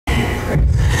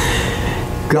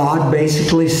God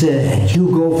basically said, you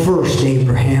go first,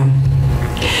 Abraham.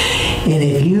 And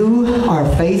if you are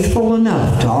faithful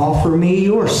enough to offer me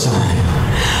your son,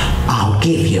 I'll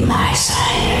give you my son.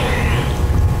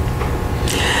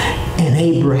 And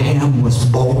Abraham was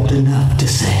bold enough to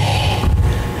say,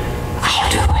 I'll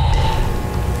do it.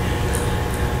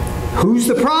 Who's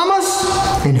the promise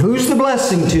and who's the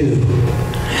blessing to?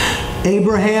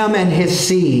 Abraham and his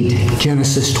seed,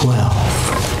 Genesis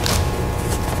 12.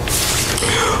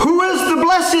 Who is the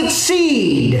blessed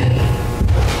seed?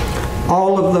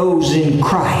 All of those in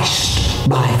Christ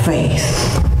by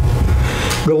faith.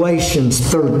 Galatians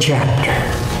 3rd chapter.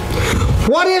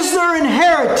 What is their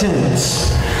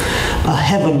inheritance? A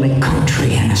heavenly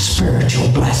country and a spiritual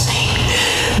blessing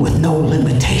with no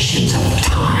limitations of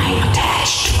time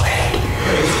attached to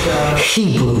it.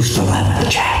 Hebrews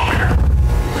 11th chapter.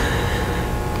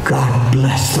 God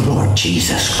bless the Lord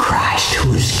Jesus Christ,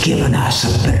 who has given us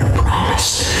a better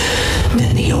promise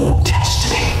than the Old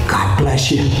Testament. God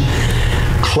bless you.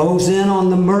 Close in on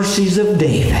the mercies of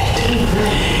David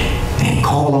and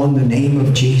call on the name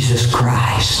of Jesus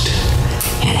Christ,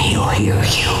 and He'll hear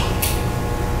you.